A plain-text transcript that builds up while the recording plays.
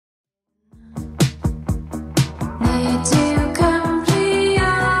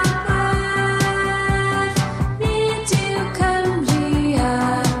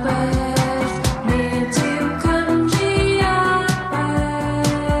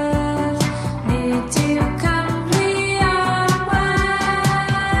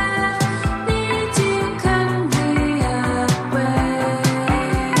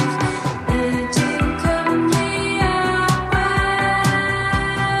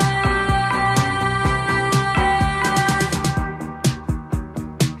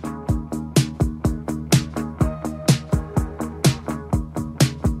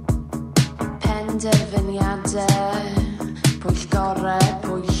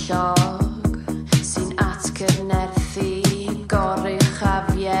siog sy'n atgyfnerthu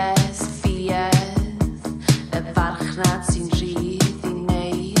goruchafiaeth ffiedd y farchnad sy'n rhydd i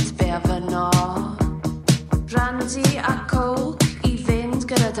wneud be a fyno brandy a coke i fynd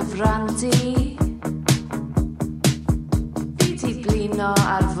gyda dy frandy fi ti blino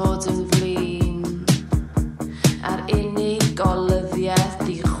ar fod yn flin ar unig golyddiaeth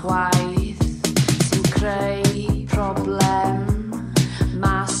di chwaith sy'n creu problem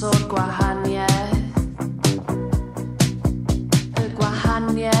mas o'r gwahaniaeth y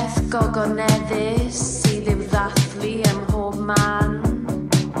gwahaniaeth gogoneddus sydd i'w ddathlu ym mhob man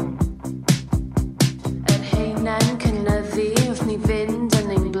yr heina'n cynyddu wrth ni fynd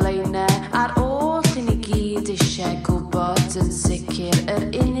yn ein blaenau ar ôl i ni gyd eisiau gwybod yn sicr yr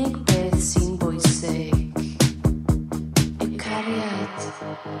unig beth sy'n bwysig yw cariad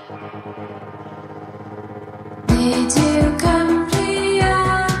nid yw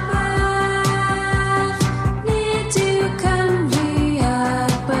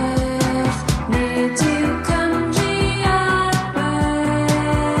Cymru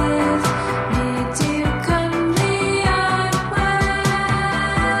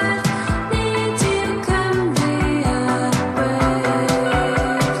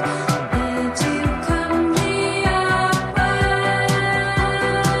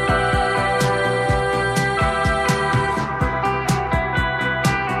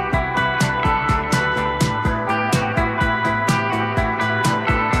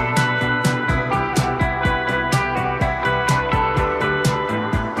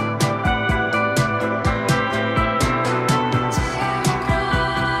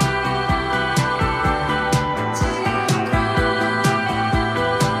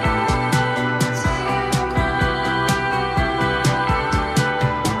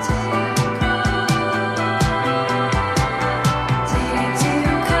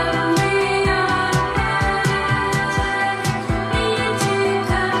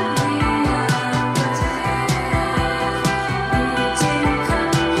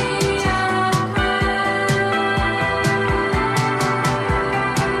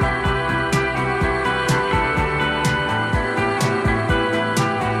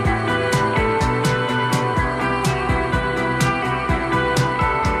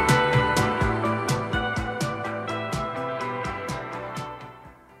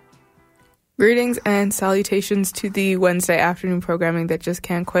Greetings and salutations to the Wednesday afternoon programming that just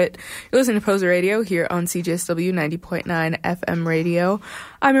can't quit. You're listening to Poser Radio here on CJSW 90.9 FM radio.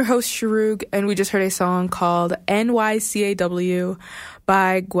 I'm your host, Sharug, and we just heard a song called NYCAW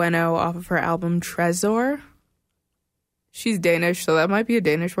by Gweno off of her album Trezor. She's Danish, so that might be a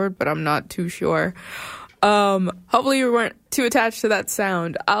Danish word, but I'm not too sure. Hopefully you weren't too attached to that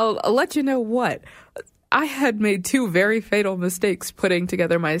sound. I'll let you know what. I had made two very fatal mistakes putting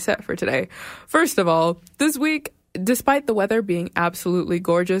together my set for today. First of all, this week, despite the weather being absolutely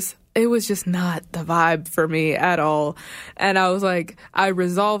gorgeous, it was just not the vibe for me at all. And I was like, I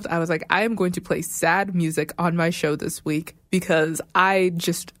am going to play sad music on my show this week because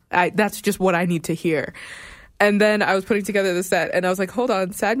that's just what I need to hear. And then I was putting together the set and I was like, hold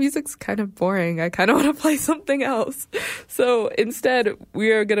on, sad music's kind of boring. I kind of want to play something else. So instead,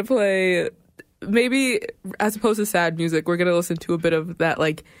 we are going to play, maybe as opposed to sad music, we're going to listen to a bit of that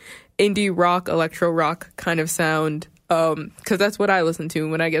like indie rock, electro rock kind of sound. Because that's what I listen to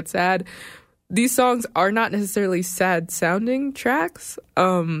when I get sad. These songs are not necessarily sad sounding tracks. I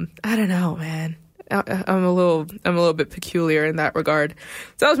don't know, man. I'm a little bit peculiar in that regard.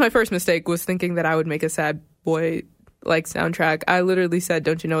 So that was my first mistake, was thinking that I would make a sad boy like soundtrack. I literally said,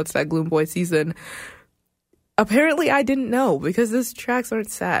 don't you know it's that Gloom Boy season? Apparently I didn't know, because these tracks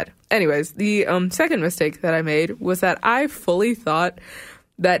aren't sad. Anyways, the second mistake that I made was that I fully thought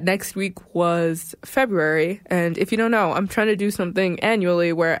that next week was February. And if you don't know, I'm trying to do something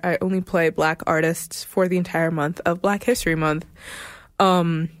annually where I only play Black artists for the entire month of Black History Month.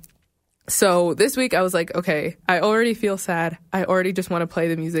 So this week I was like, okay, I already feel sad. I already just want to play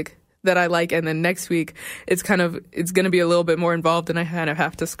the music that I like. And then next week it's going to be a little bit more involved, and I kind of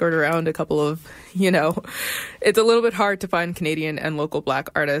have to skirt around a couple of, it's a little bit hard to find Canadian and local Black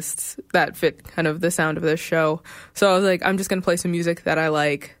artists that fit kind of the sound of this show. So I was like, I'm just going to play some music that I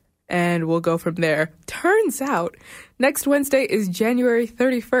like and we'll go from there. Turns out next Wednesday is January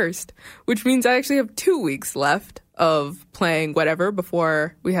 31st, which means I actually have 2 weeks left of playing whatever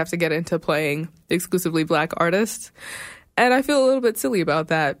before we have to get into playing exclusively Black artists. And I feel a little bit silly about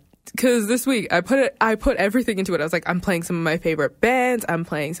that. Because this week, I put everything into it. I was like, I'm playing some of my favorite bands. I'm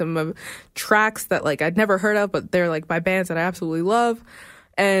playing some of tracks that, like, I'd never heard of, but they're, like, by bands that I absolutely love.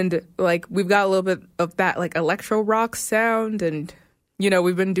 And, like, we've got a little bit of that, like, electro rock sound. And,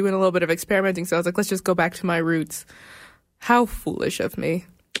 we've been doing a little bit of experimenting, so I was like, let's just go back to my roots. How foolish of me.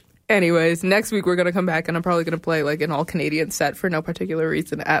 Anyways, next week we're going to come back and I'm probably going to play like an all-Canadian set for no particular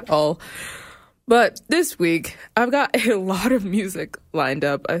reason at all. But this week, I've got a lot of music lined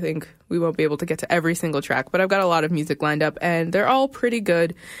up. I think we won't be able to get to every single track, but I've got a lot of music lined up, and they're all pretty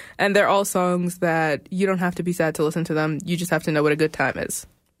good, and they're all songs that you don't have to be sad to listen to them. You just have to know what a good time is.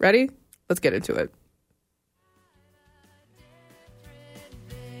 Ready? Let's get into it.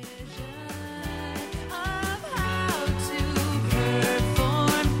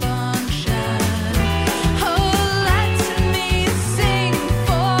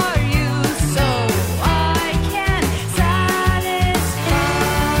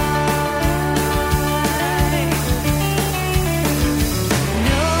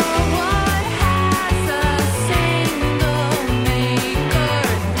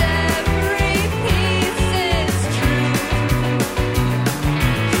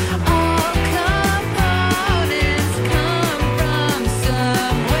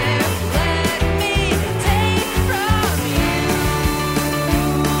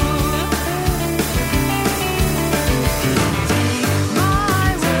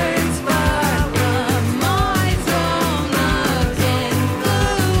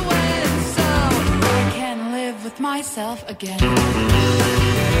 Myself again.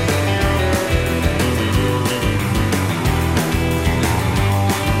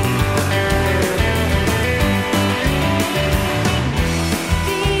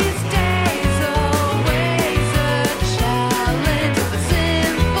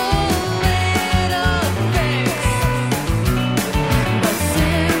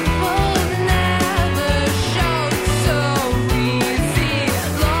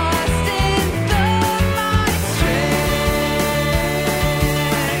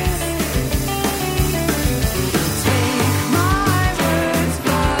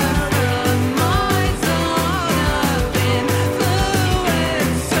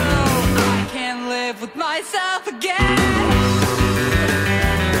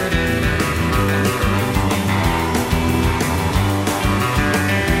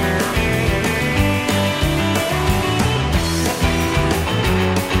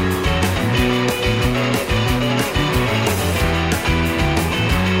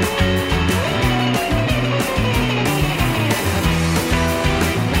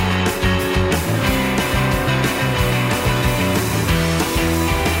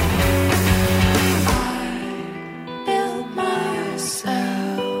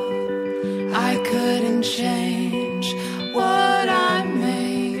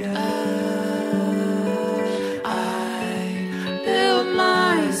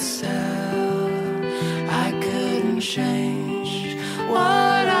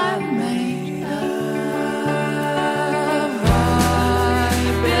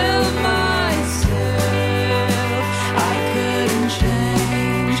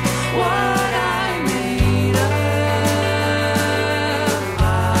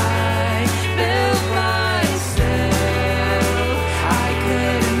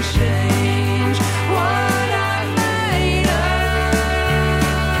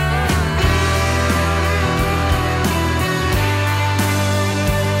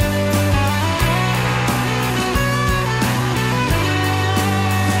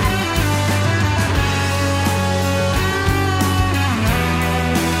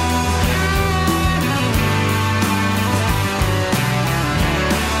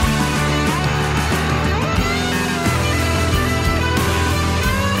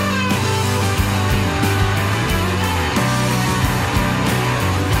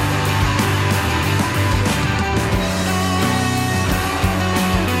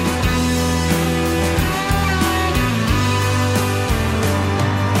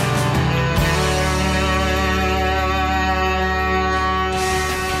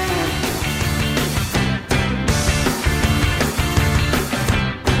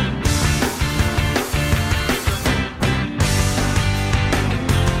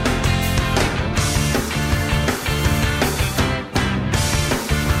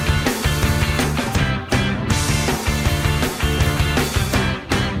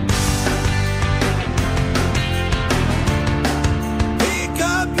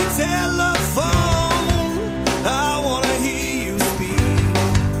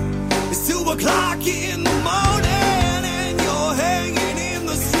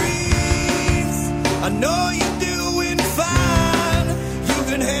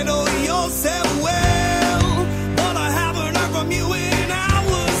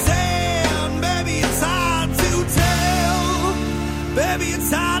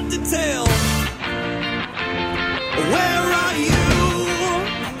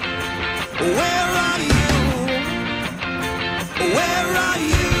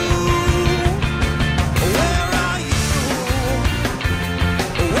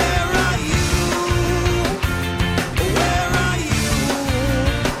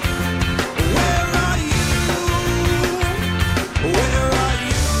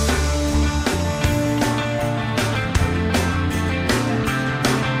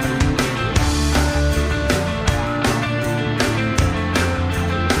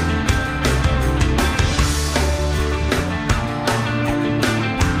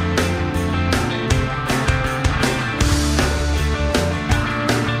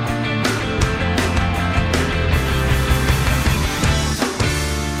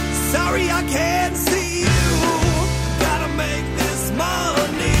 I can't see you. Gotta make this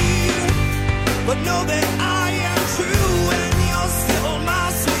money, but know that I am true and you're still my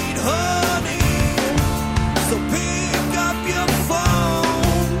sweet honey. So pick up your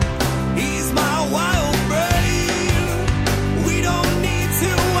phone, he's my wild brain. We don't need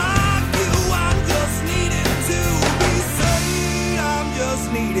to argue, I'm just needing to be sane. I'm just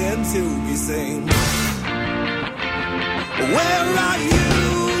needing to be sane. Where are you?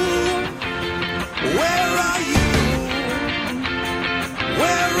 Where are you?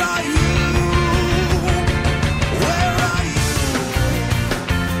 Where are you? Where are you?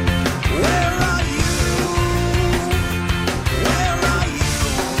 Where are you? Where are you? Where are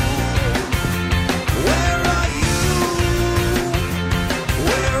you?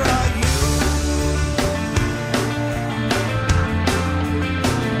 Where are you?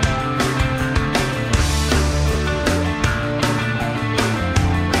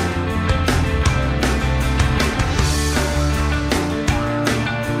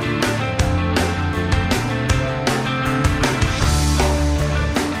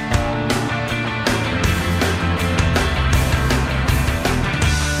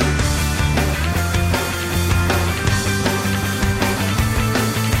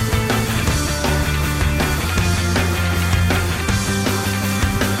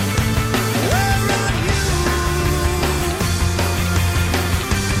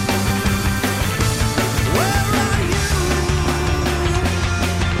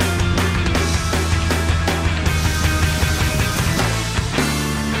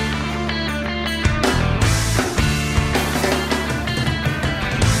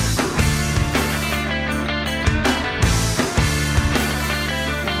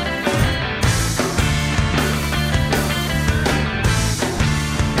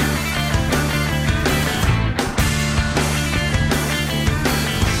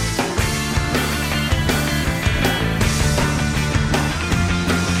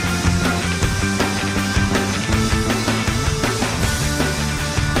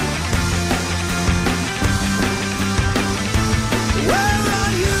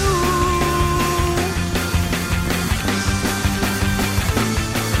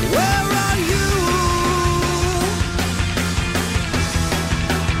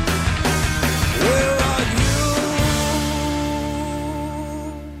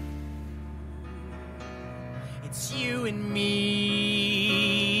 It's you and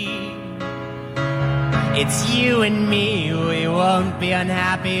me. It's you and me. We won't be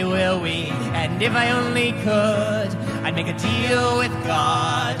unhappy, will we? And if I only could, I'd make a deal with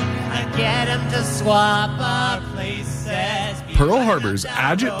God. I'd get him to swap our places. Pearl Harbor's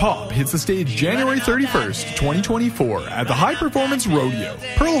Agit Pop hits the stage January 31st, 2024 at the High Performance Rodeo.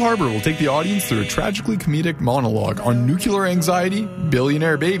 Pearl Harbor will take the audience through a tragically comedic monologue on nuclear anxiety,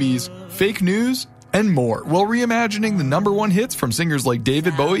 billionaire babies, fake news, and more, while reimagining the #1 hits from singers like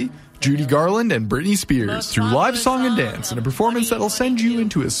David Bowie, Judy Garland, and Britney Spears through live song and dance in a performance that'll send you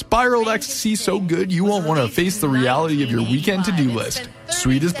into a spiral of ecstasy so good you won't want to face the reality of your weekend to-do list.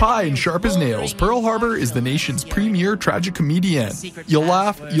 Sweet as pie and sharp as nails, Pearl Harbor is the nation's premier tragic comedian. You'll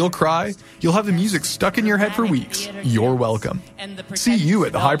laugh, you'll cry, you'll have the music stuck in your head for weeks. You're welcome. See you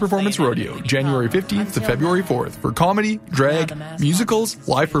at the High Performance Rodeo, January 15th to February 4th for comedy, drag, musicals,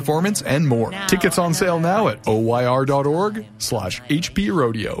 live performance, and more. Tickets on sale now at oyr.org/HP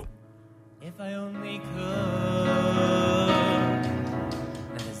Rodeo. If I only could.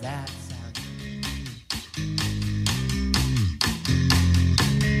 How does that sound?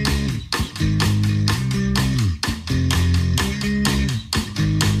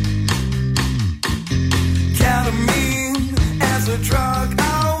 Ketamine as a drug,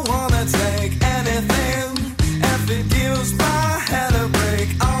 I wanna take anything if it gives my head a break.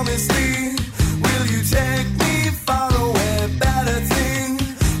 Honestly, will you take me far away? Better thing.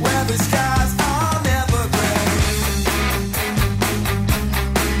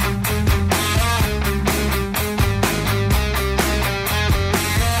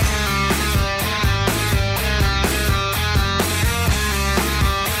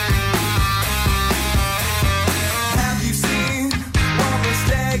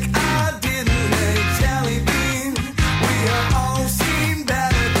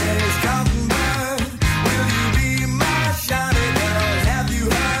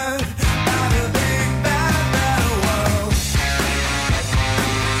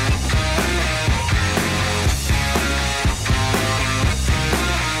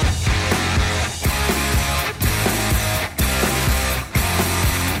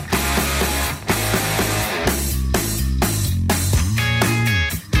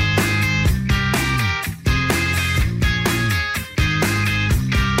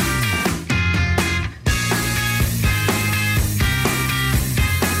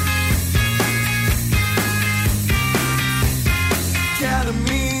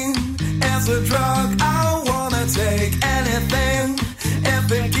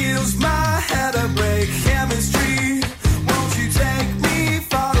 feels my head a break. Chemistry, won't you take me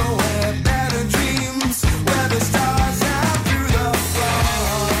far away? Better dreams where the stars shine through the floor.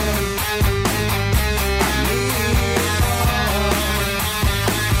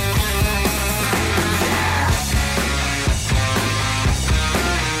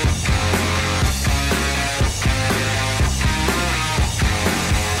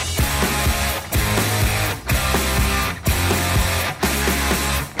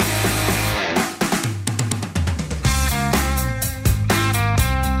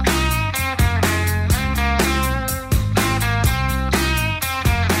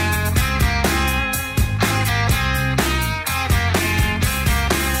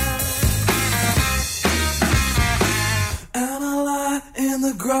 I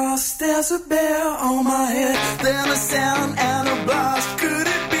need grass, there's a bear on my head. Then a sound and a blast. Could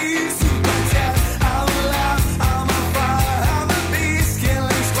it be super cat? I'm alive, I'm on fire, I'm a beast,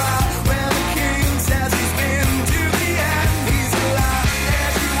 killing squad. When the king says he's been to the end, he's alive.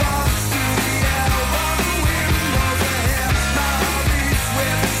 As he walks through the air, while the wind blows ahead, my heart beats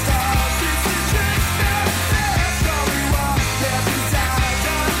with the stars. It's a trick that there's story walk. There's been time,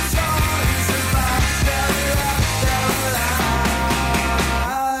 done stories survive. They're alive, they're alive.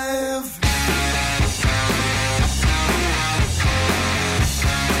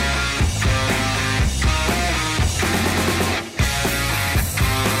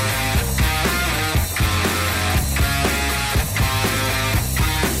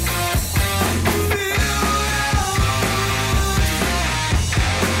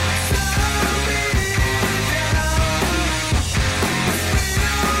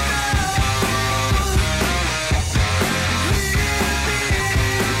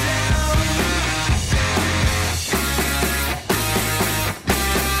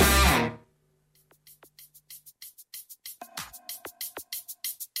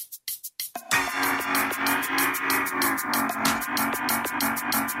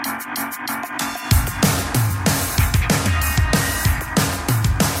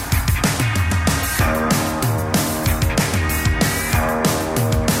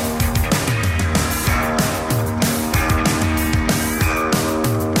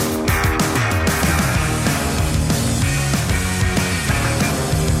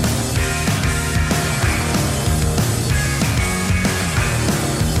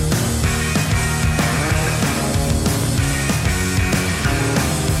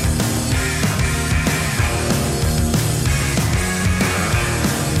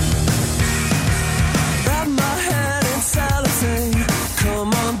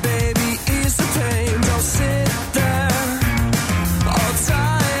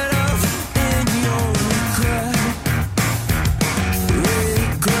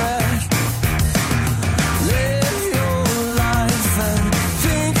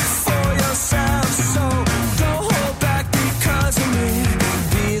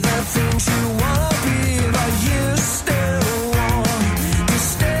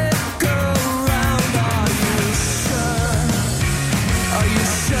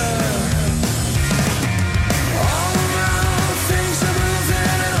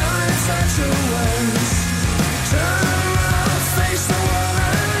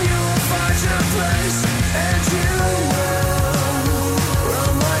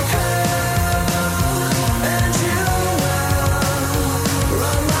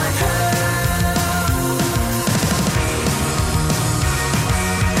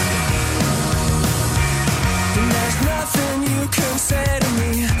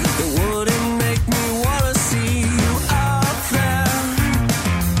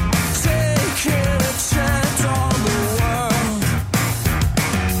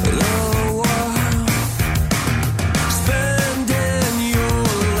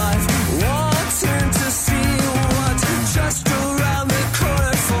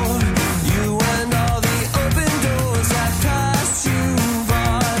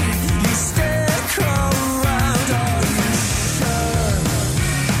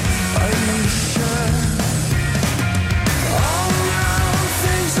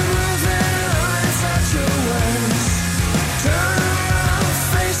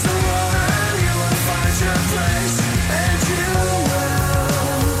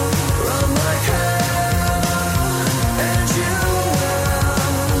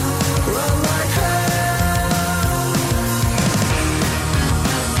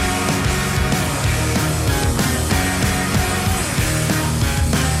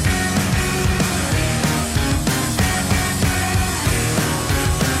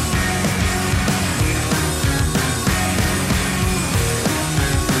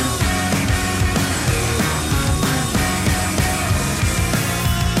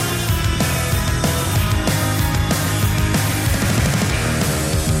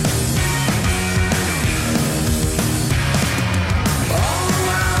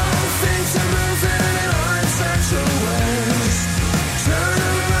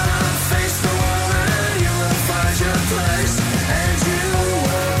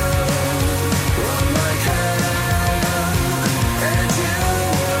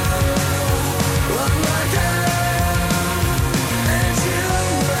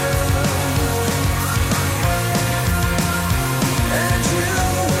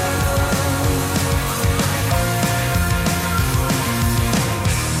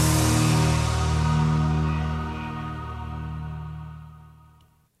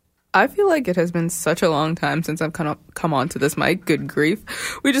 I feel like it has been such a long time since I've come onto this mic. Good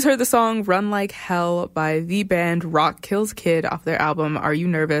grief. We just heard the song Run Like Hell by the band Rock Kills Kid off their album Are You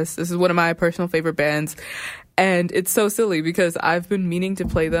Nervous? This is one of my personal favorite bands. And it's so silly because I've been meaning to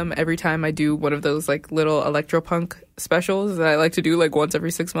play them every time I do one of those like little electropunk specials that I like to do like once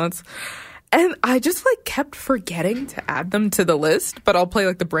every 6 months. And I just like kept forgetting to add them to the list, but I'll play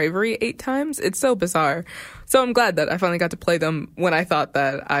like the Bravery 8 times. It's so bizarre. So I'm glad that I finally got to play them when I thought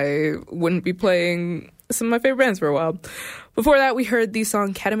that I wouldn't be playing some of my favorite bands for a while. Before that, we heard the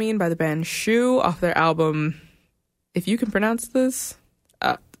song Ketamine by the band Shoe off their album, if you can pronounce this,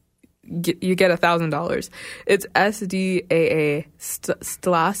 you get $1,000. It's SDAA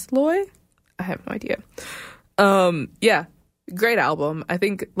Stasloy? I have no idea. Yeah. Great album. I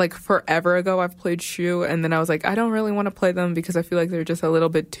think like forever ago I've played Shoe, and then I was like, I don't really want to play them because I feel like they're just a little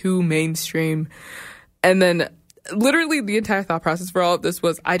bit too mainstream. And then literally the entire thought process for all of this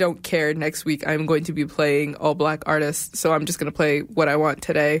was, I don't care. Next week I'm going to be playing all black artists, so I'm just going to play what I want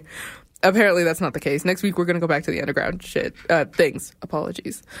today. Apparently that's not the case. Next week we're going to go back to the underground things.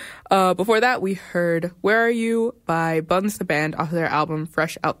 Apologies. Before that we heard Where Are You by Buns the Band off their album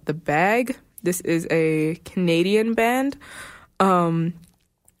Fresh Out the Bag. This is a Canadian band.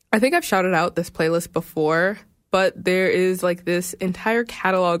 I think I've shouted out this playlist before, but there is like this entire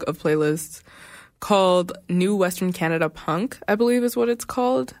catalog of playlists called New Western Canada Punk, I believe is what it's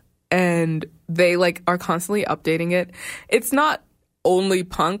called. And they like are constantly updating it. It's not only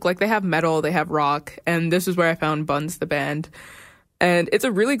punk, like they have metal, they have rock, and this is where I found Buns the Band. And it's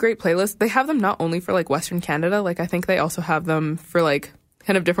a really great playlist. They have them not only for like Western Canada, like I think they also have them for like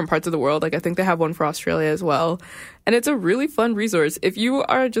kind of different parts of the world. Like I think they have one for Australia as well. And it's a really fun resource. If you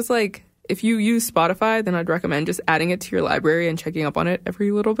are just like, if you use Spotify, then I'd recommend just adding it to your library and checking up on it every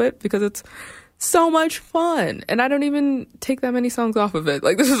little bit because it's so much fun. And I don't even take that many songs off of it.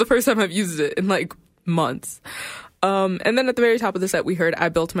 Like this is the first time I've used it in like months. And then at the very top of the set, we heard I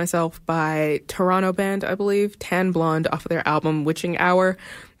Built Myself by Toronto band, I believe, Tan Blonde off of their album Witching Hour.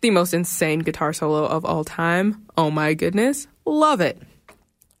 The most insane guitar solo of all time. Oh my goodness. Love it.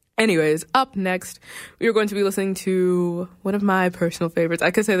 Anyways, up next, we are going to be listening to one of my personal favorites. I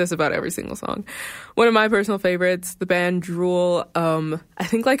could say this about every single song. One of my personal favorites, the band Drool. I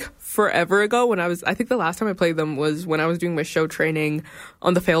think like forever ago I think the last time I played them was when I was doing my show training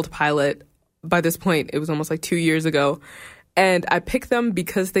on the Failed Pilot. By this point, it was almost like 2 years ago. And I picked them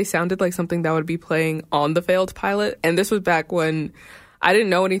because they sounded like something that would be playing on the Failed Pilot. And this was back when I didn't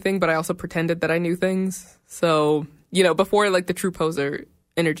know anything, but I also pretended that I knew things. So, you know, before like the true poser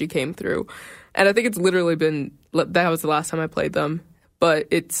energy came through. And I think it's literally been, that was the last time I played them. But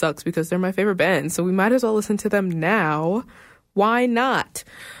it sucks because they're my favorite band. So we might as well listen to them now. Why not?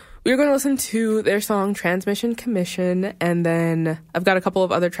 We're going to listen to their song Transmission Commission, and then I've got a couple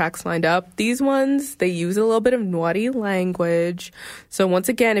of other tracks lined up. These ones, they use a little bit of naughty language. So once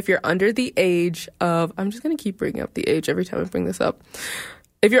again, if you're under the age of, I'm just going to keep bringing up the age every time I bring this up.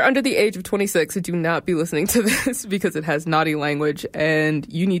 If you're under the age of 26, do not be listening to this because it has naughty language, and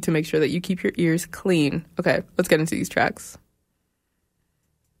you need to make sure that you keep your ears clean. Okay, let's get into these tracks.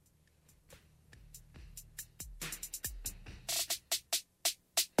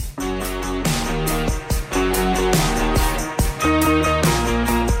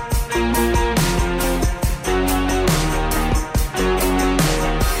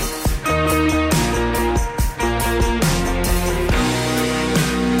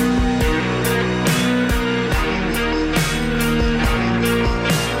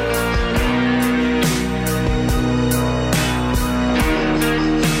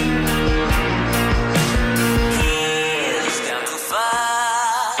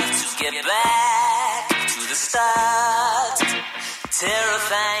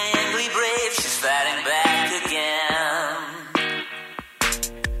 Terrifyingly brave, she's fighting back again.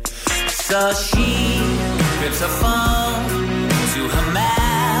 So she grips her phone to her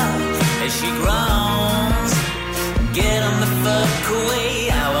mouth as she groans. Get on the fuck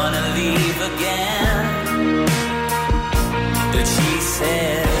away, I wanna leave again. But she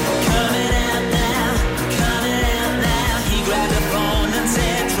said, coming out now, coming out now. He grabbed her phone and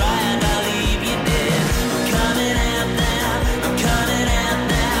said, try and I'll leave you dead. I'm coming out now, I'm coming out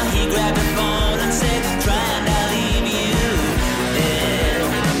now. He grabbed her phone and said, try and I'll leave you dead.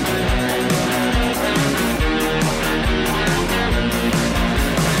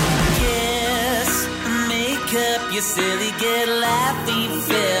 Yes, make up your silly, get laughing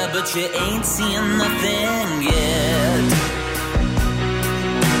fair, but you ain't seen nothing yet.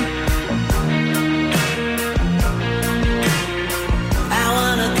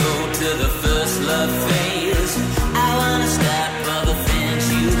 To the first love phase, I wanna stop all the things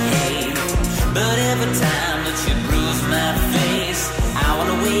you hate.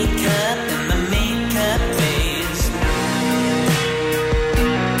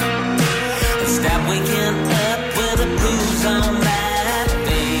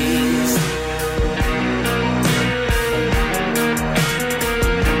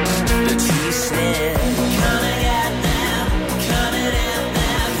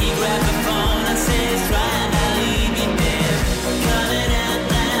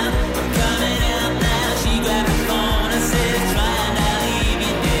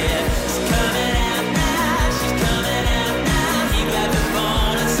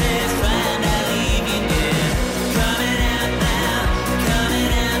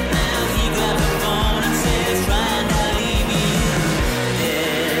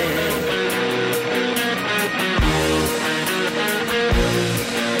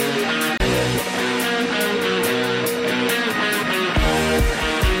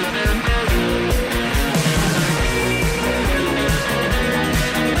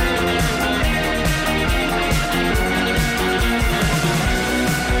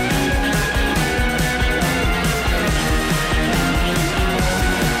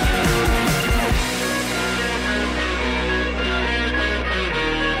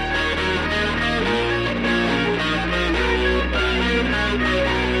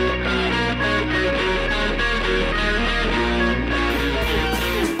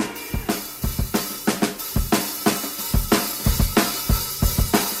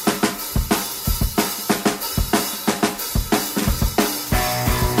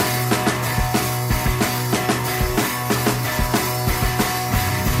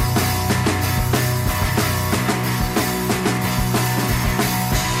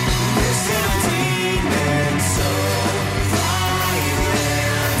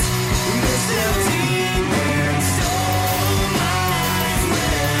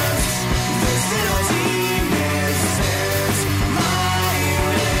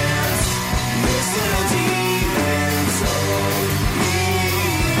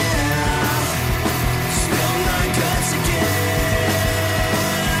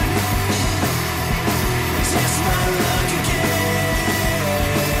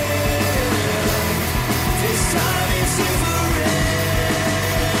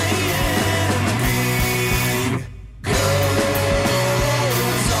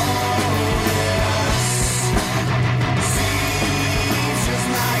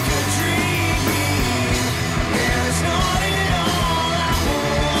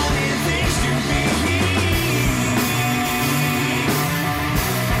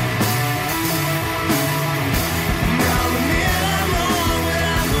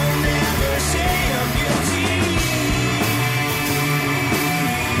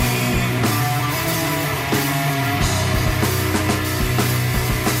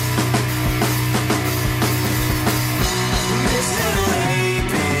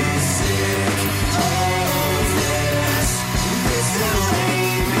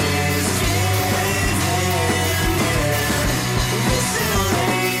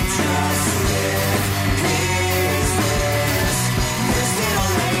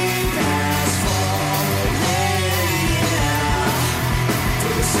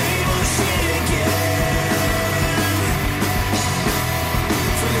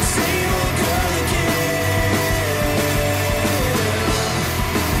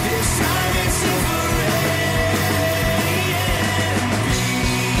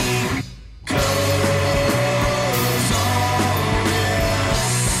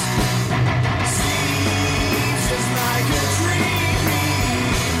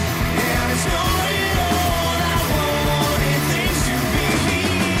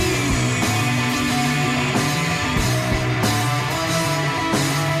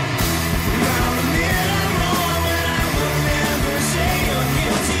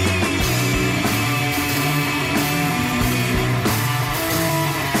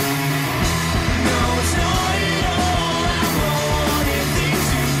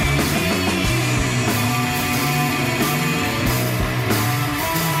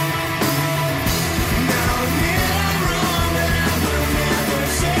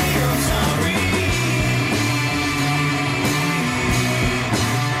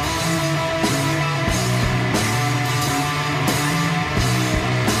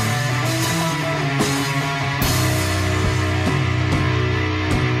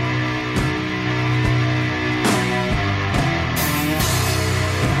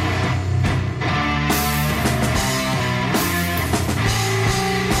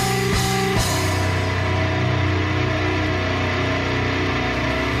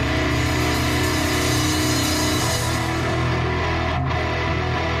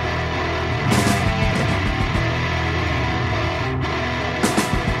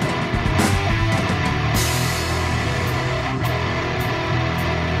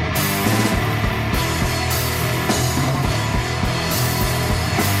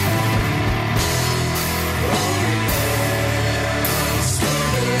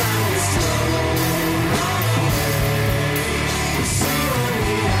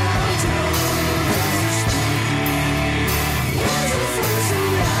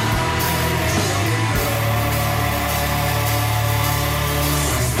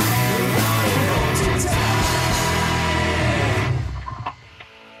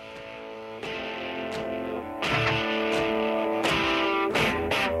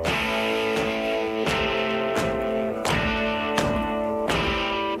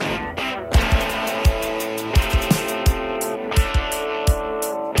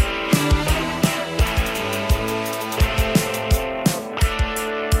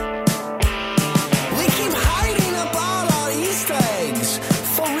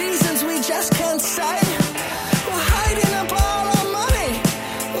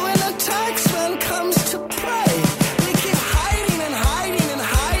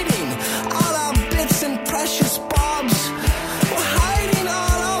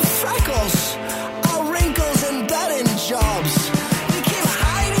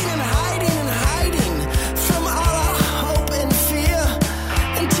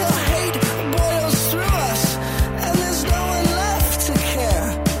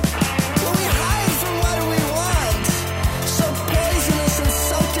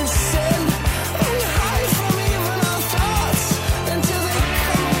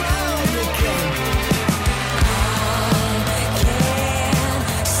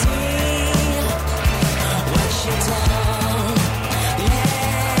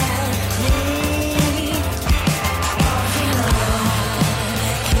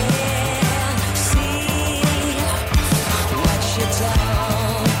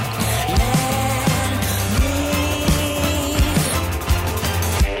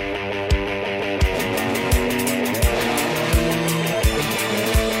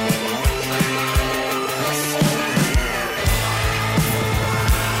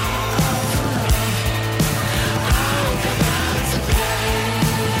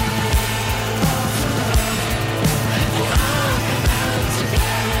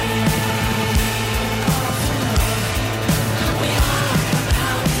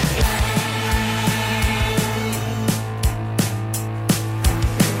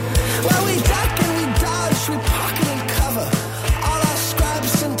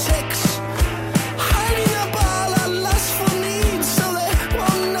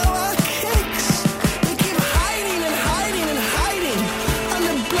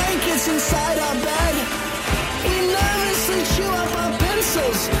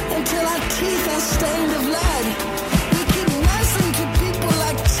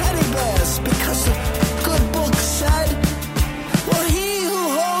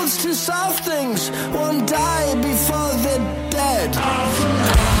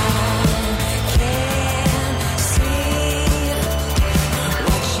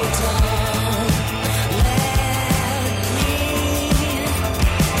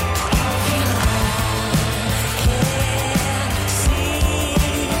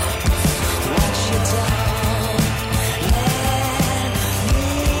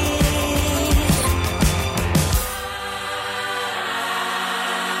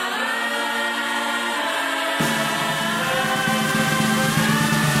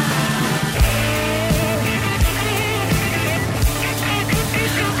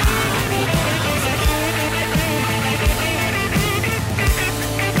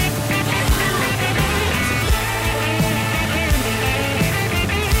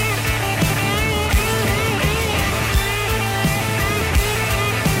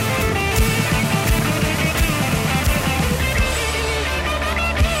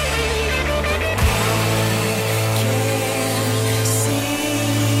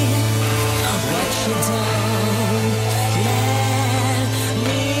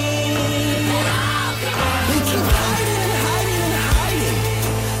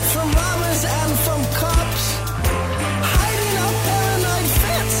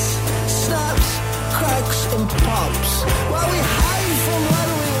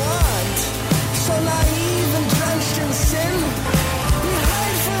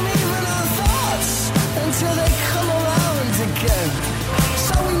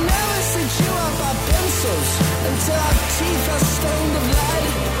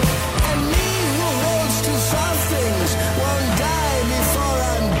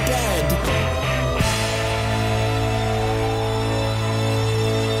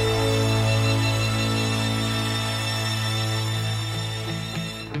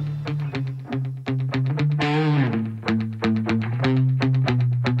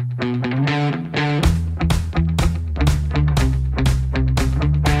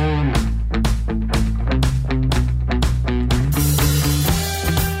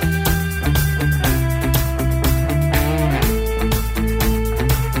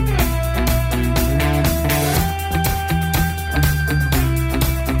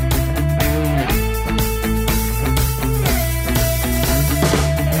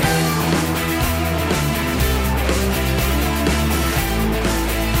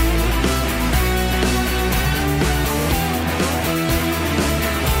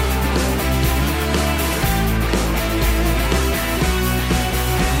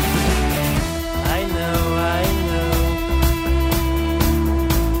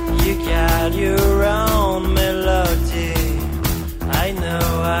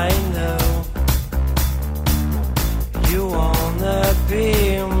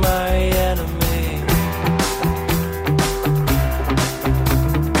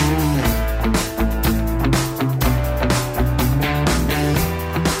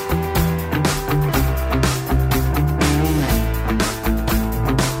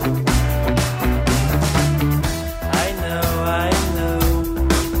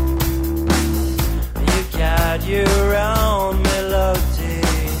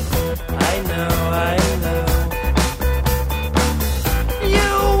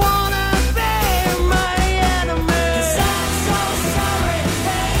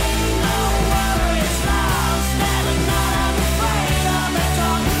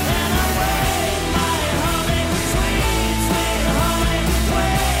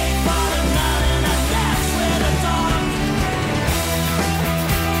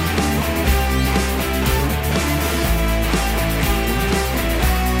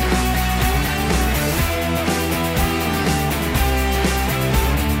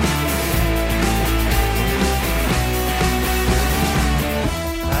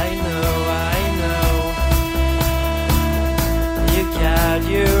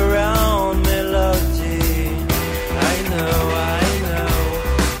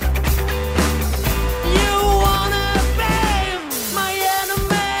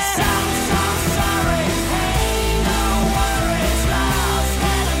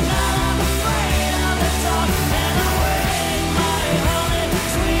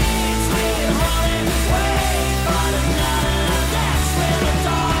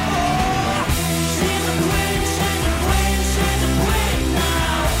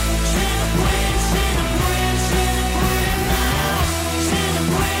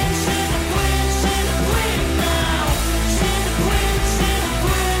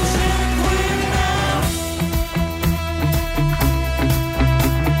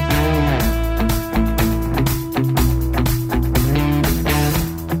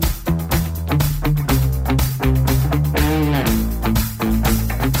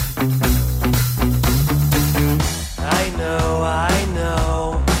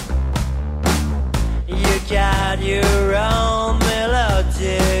 write your own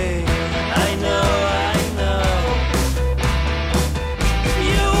melody. I know.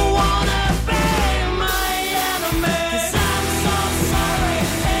 You wanna be my enemy, 'cause I'm so sorry.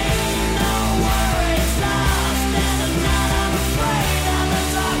 Ain't no worries lost, and I'm not afraid of the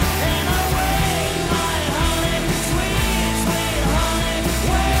dark. And I wait, my honey, sweet, sweet honey.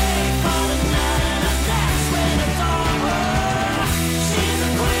 Wait for the night, and I dance when it's over. She's a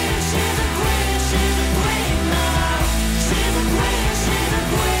queen, she's a queen, she's a queen now. She's a queen, she's a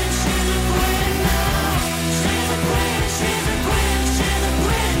queen, she's a queen now. She's a queen, she's a queen, she's a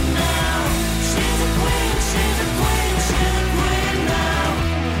queen now. She's a queen, she's a queen, she's a queen now.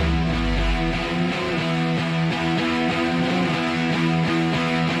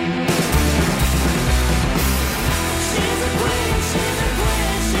 She's a queen, she's a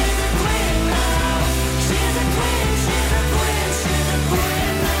queen, she's a queen now. She's a queen, she's a queen, she's a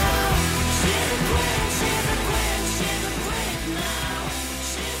queen now. She's a queen, she's a queen, she's a queen now.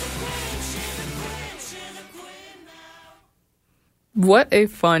 She's a queen, she's a queen, she's a queen now. What a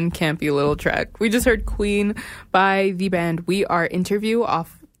fun, campy little track. We just heard Queen by the band We Are Interview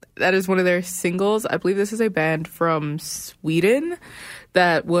off. That is one of their singles. I believe this is a band from Sweden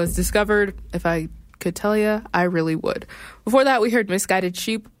that was discovered. If I could tell you, I really would. Before that, we heard Misguided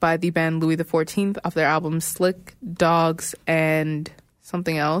Sheep by the band Louis XIV off their album Slick Dogs and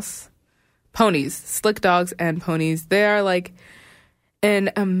something else. Ponies. Slick Dogs and Ponies. They are like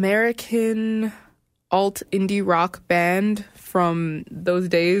an American alt indie rock band from those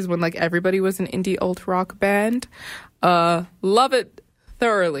days when like everybody was an indie alt rock band. Love it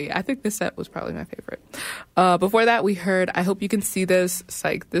thoroughly. I think this set was probably my favorite. Before that, we heard I Hope You Can See This.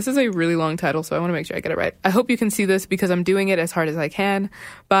 Psych. This is a really long title, so I want to make sure I get it right. I Hope You Can See This Because I'm Doing It As Hard As I Can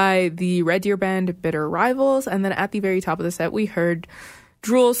by the Red Deer band Bitter Rivals. And then at the very top of the set, we heard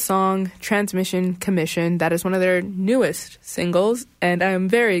Drool's song Transmission Commission. That is one of their newest singles, and I am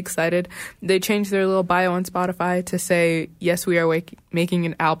very excited. They changed their little bio on Spotify to say, yes, we are making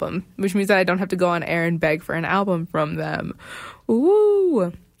an album, which means that I don't have to go on air and beg for an album from them.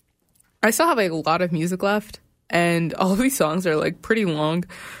 Ooh. I still have a lot of music left, and all of these songs are like pretty long,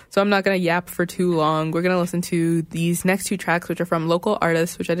 so I'm not going to yap for too long. We're going to listen to these next two tracks, which are from local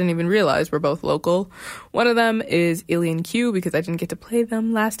artists, which I didn't even realize were both local. One of them is Alien Q, because I didn't get to play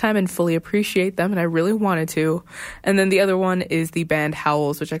them last time and fully appreciate them, and I really wanted to. And then the other one is the band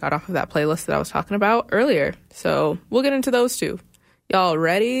Howls, which I got off of that playlist that I was talking about earlier. So we'll get into those two. Y'all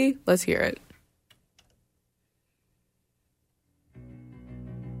ready? Let's hear it.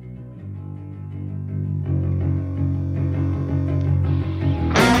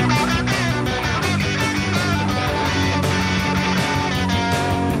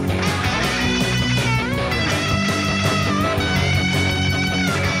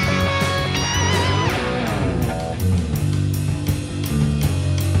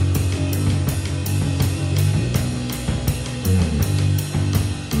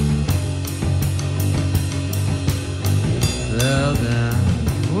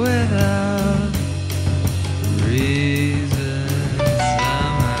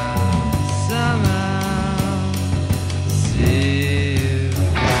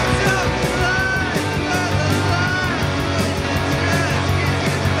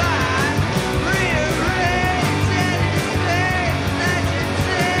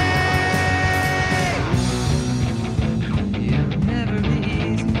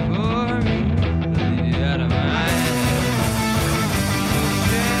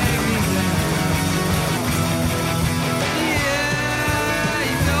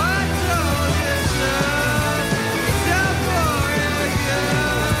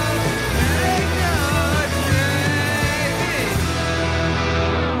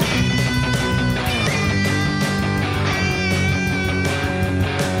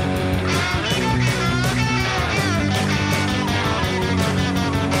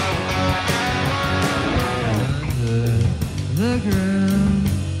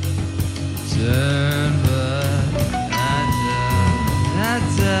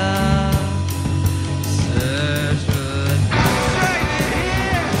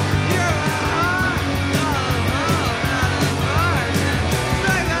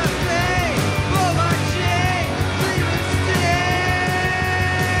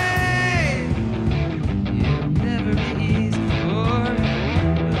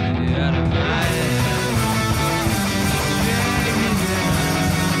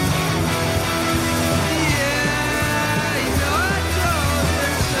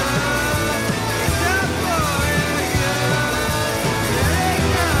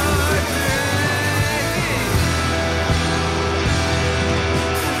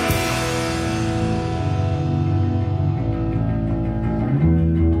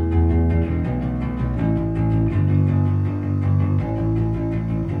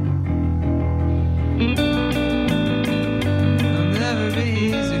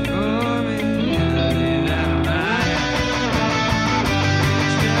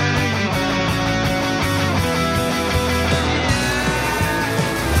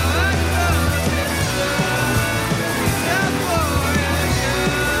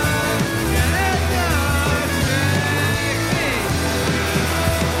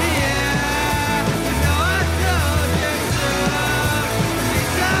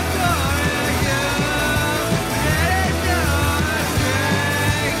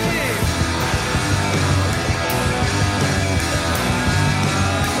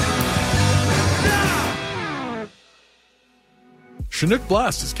 Chinook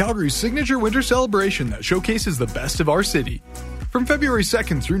Blast is Calgary's signature winter celebration that showcases the best of our city. From February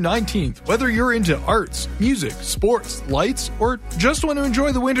 2nd through 19th, whether you're into arts, music, sports, lights, or just want to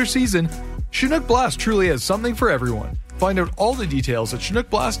enjoy the winter season, Chinook Blast truly has something for everyone. Find out all the details at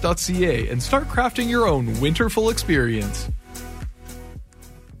chinookblast.ca and start crafting your own winterful experience.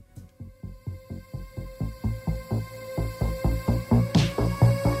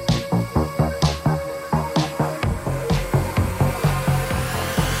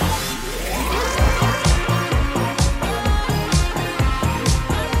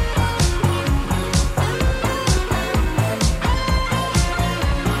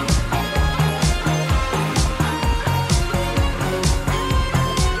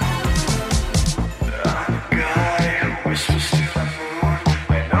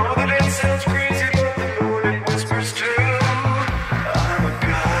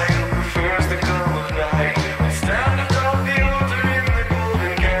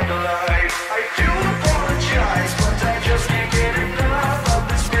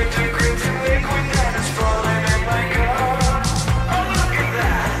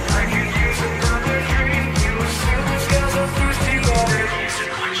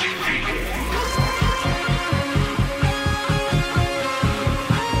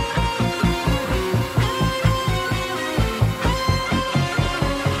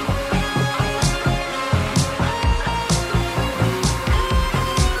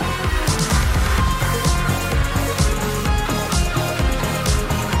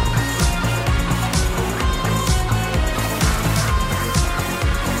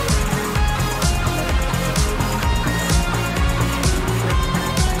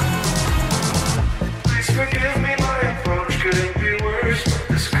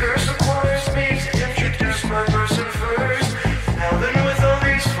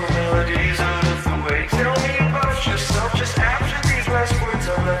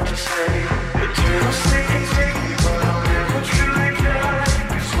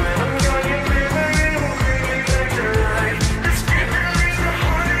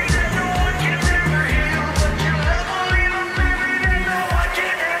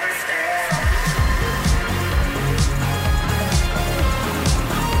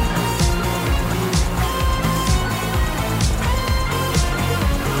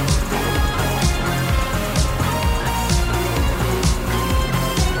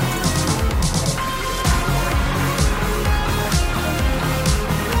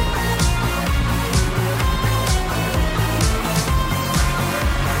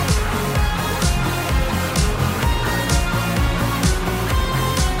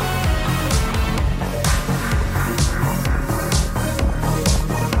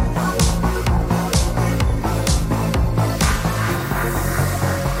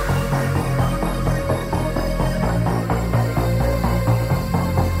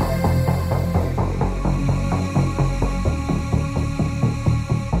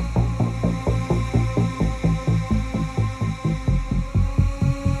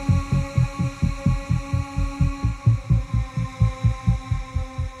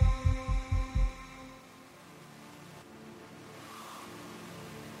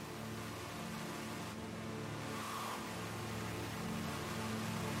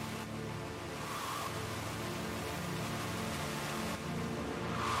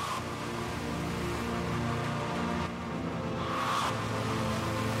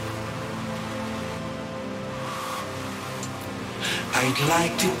 I'd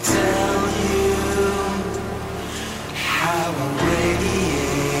like to tell you how I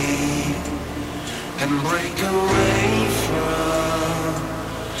radiate and break away from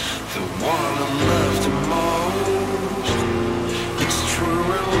the one I love the most. It's true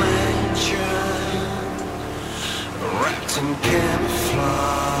religion, wrapped in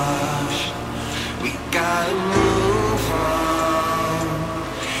camouflage. We gotta move on,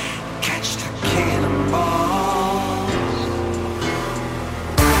 catch the cannonball.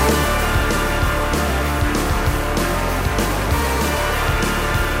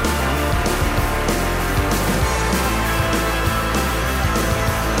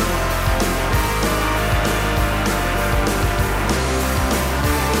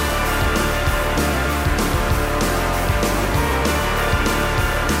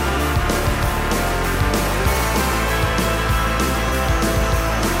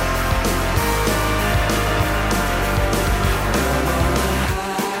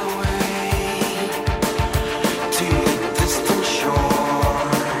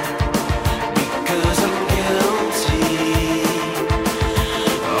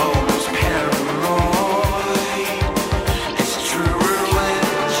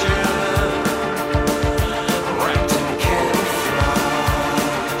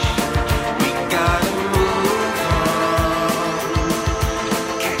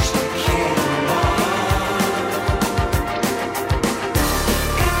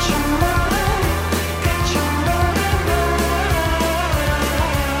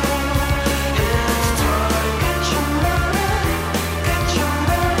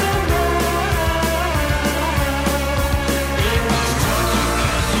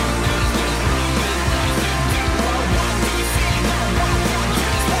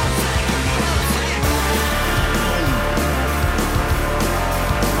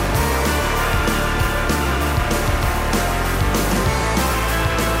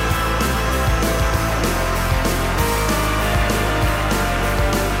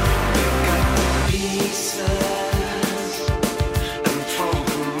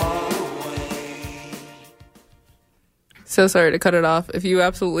 So sorry to cut it off. If you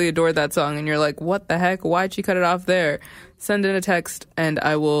absolutely adored that song and you're like, what the heck? Why'd she cut it off there? Send in a text and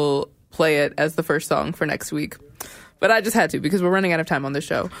I will play it as the first song for next week. But I just had to because we're running out of time on this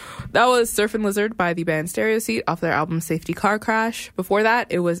show. That was Surfin' Lizard by the band Stereo Seat off their album Safety Car Crash. Before that,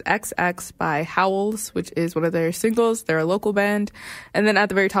 it was XX by Howls, which is one of their singles. They're a local band. And then at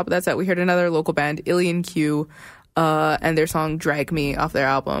the very top of that set, we heard another local band, Alien Q, and their song Drag Me off their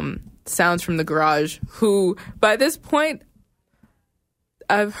album Sounds from the Garage, who, by this point,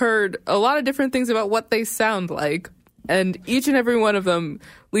 I've heard a lot of different things about what they sound like. And each and every one of them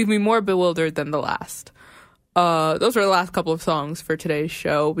leave me more bewildered than the last. Those were the last couple of songs for today's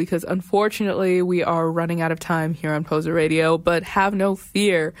show because unfortunately we are running out of time here on Poser Radio, but have no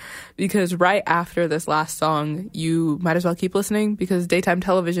fear because right after this last song, you might as well keep listening because daytime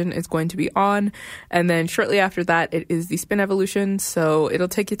television is going to be on. And then shortly after that, it is the Spin Evolution. So it'll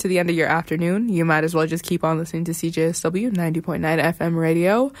take you to the end of your afternoon. You might as well just keep on listening to CJSW 90.9 FM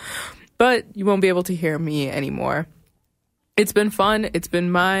radio, but you won't be able to hear me anymore. It's been fun. It's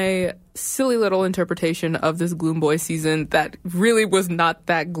been my silly little interpretation of this Gloom Boy season that really was not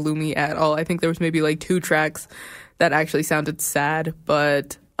that gloomy at all. I think there was maybe like 2 tracks that actually sounded sad,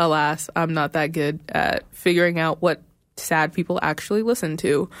 but alas, I'm not that good at figuring out what sad people actually listen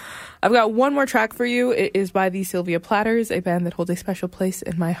to. I've got one more track for you. It is by the Sylvia Platters, a band that holds a special place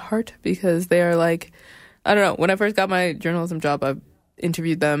in my heart because they are like, I don't know, when I first got my journalism job, I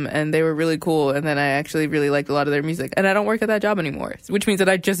interviewed them and they were really cool, and then I actually really liked a lot of their music, and I don't work at that job anymore, which means that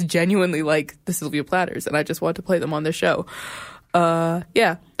I just genuinely like the Sylvia Platters and I just want to play them on the show.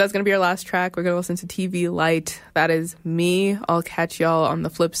 Yeah, that's gonna be our last track. We're gonna listen to TV Light. That is me. I'll catch y'all on the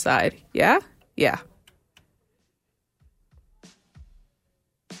flip side. Yeah.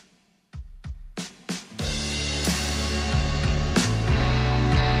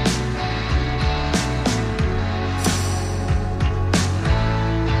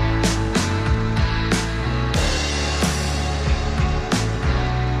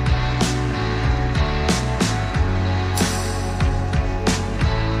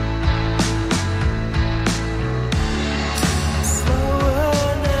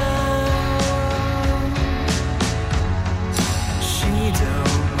 Slower now.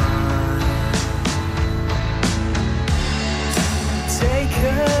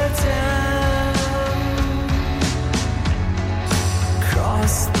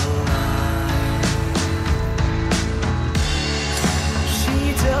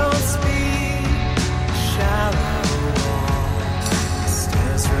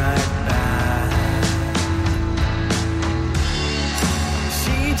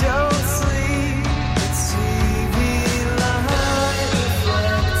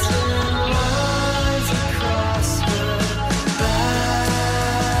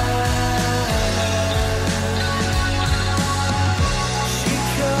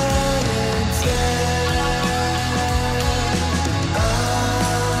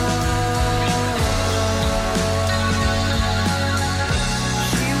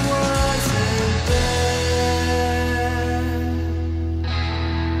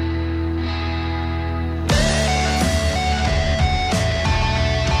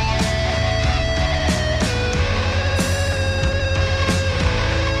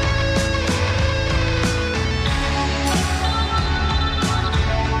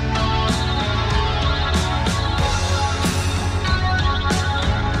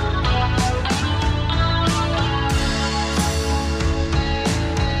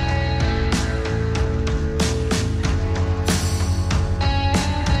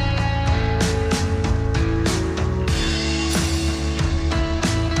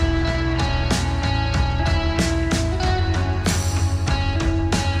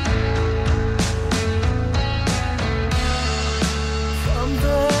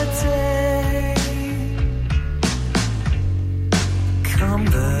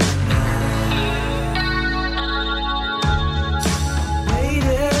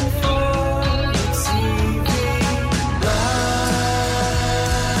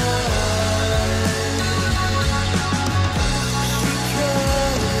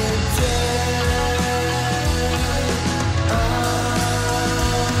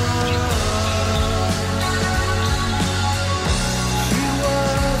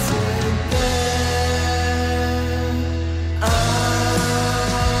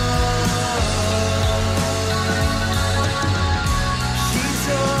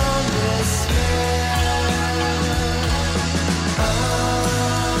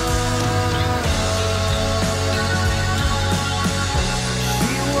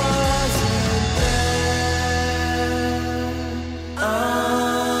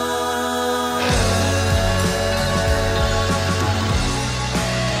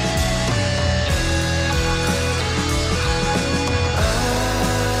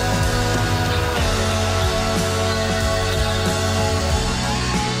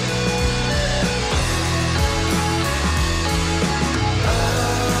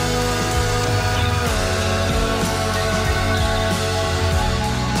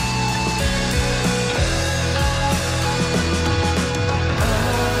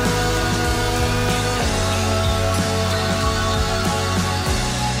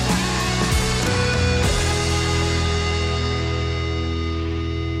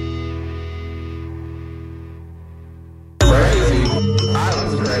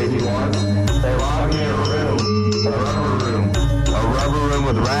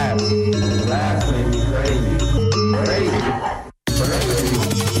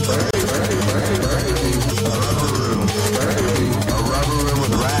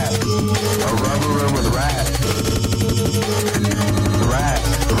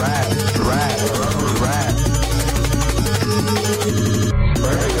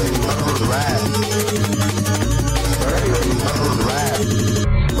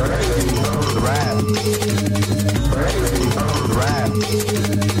 The rap.